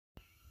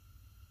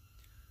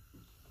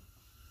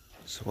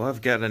So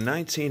I've got a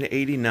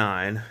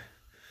 1989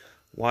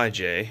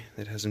 YJ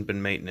that hasn't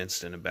been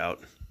maintained in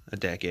about a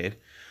decade.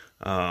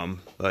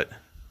 But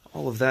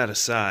all of that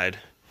aside,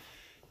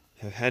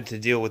 I've had to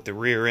deal with the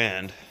rear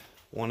end.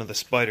 One of the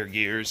spider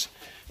gears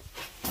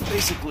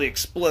basically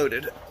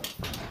exploded.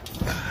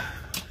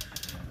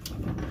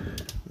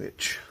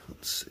 Which,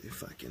 let's see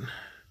if I can...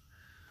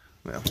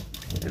 Well,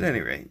 at any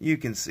rate, you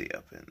can see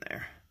up in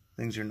there.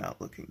 Things are not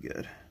looking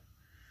good.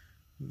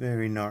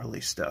 Very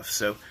gnarly stuff.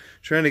 So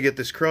trying to get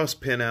this cross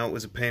pin out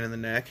was a pain in the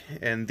neck.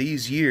 And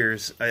these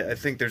years, I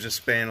think there's a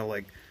span of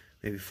like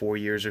maybe 4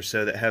 years or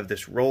so that have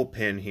this roll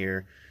pin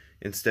here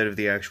instead of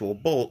the actual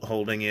bolt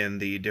holding in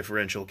the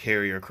differential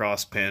carrier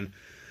cross pin.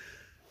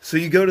 So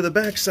you go to the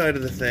back side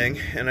of the thing,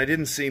 and I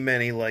didn't see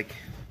many, like,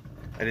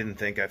 I didn't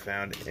think I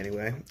found,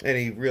 anyway,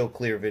 any real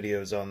clear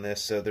videos on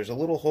this. So there's a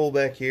little hole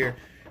back here.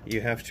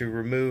 You have to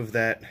remove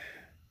that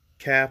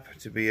cap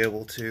to be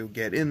able to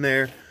get in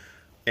there.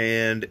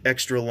 And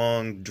extra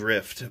long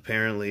drift,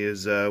 apparently,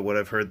 is what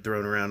I've heard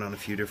thrown around on a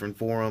few different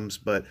forums,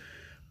 but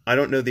I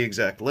don't know the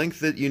exact length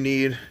that you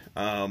need.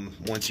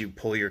 Once you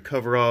pull your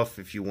cover off,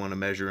 if you want to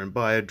measure and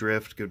buy a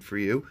drift, good for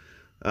you.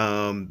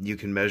 You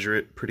can measure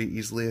it pretty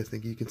easily, I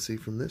think you can see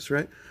from this,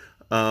 right?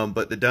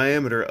 But the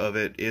diameter of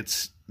it,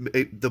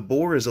 the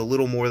bore is a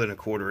little more than a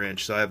 1/4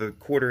 inch, so I have a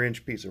 1/4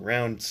 inch piece of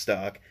round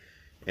stock,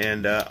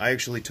 and I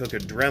actually took a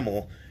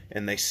Dremel,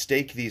 and they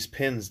stake these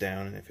pins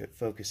down, and if it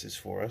focuses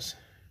for us,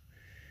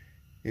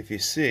 if you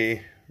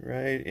see,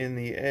 right in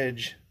the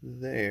edge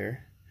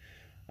there,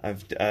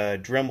 I've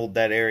Dremeled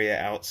that area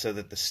out so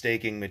that the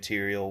staking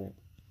material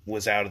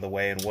was out of the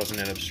way and wasn't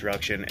an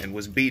obstruction, and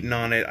was beaten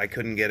on it. I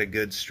couldn't get a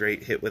good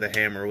straight hit with a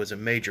hammer. It was a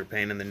major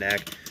pain in the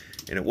neck,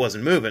 and it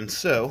wasn't moving,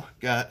 so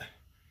got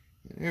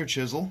an air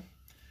chisel.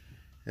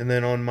 And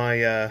then on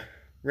my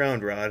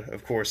round rod,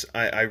 of course,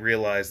 I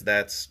realized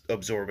that's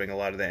absorbing a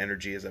lot of the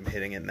energy as I'm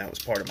hitting it, and that was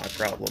part of my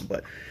problem,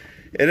 but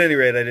at any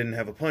rate, I didn't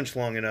have a punch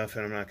long enough,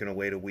 and I'm not going to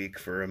wait a week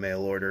for a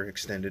mail order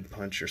extended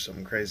punch or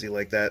something crazy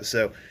like that.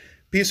 So,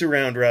 piece of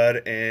round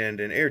rod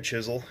and an air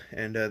chisel,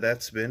 and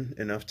that's been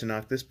enough to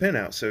knock this pin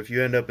out. So if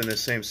you end up in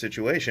this same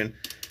situation,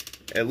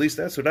 at least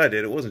that's what I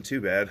did. It wasn't too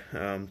bad,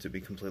 to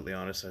be completely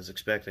honest. I was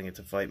expecting it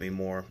to fight me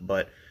more,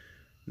 but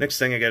next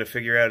thing I got to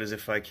figure out is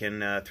if I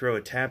can throw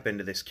a tap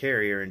into this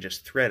carrier and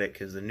just thread it,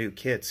 because the new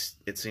kits,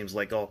 it seems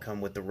like, all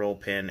come with the roll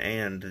pin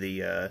and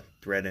the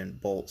thread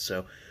and bolt.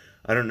 So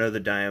I don't know the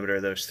diameter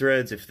of those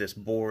threads, if this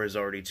bore is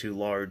already too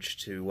large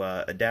to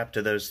adapt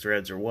to those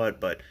threads or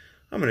what, but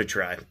I'm going to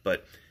try.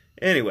 But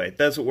anyway,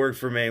 that's what worked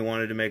for me.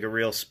 Wanted to make a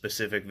real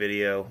specific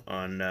video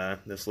on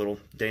this little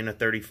Dana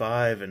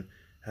 35 and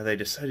how they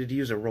decided to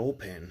use a roll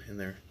pin in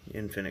their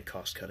infinite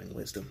cost-cutting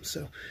wisdom.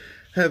 So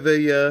have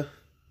a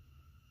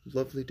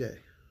lovely day.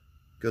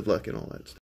 Good luck and all that stuff.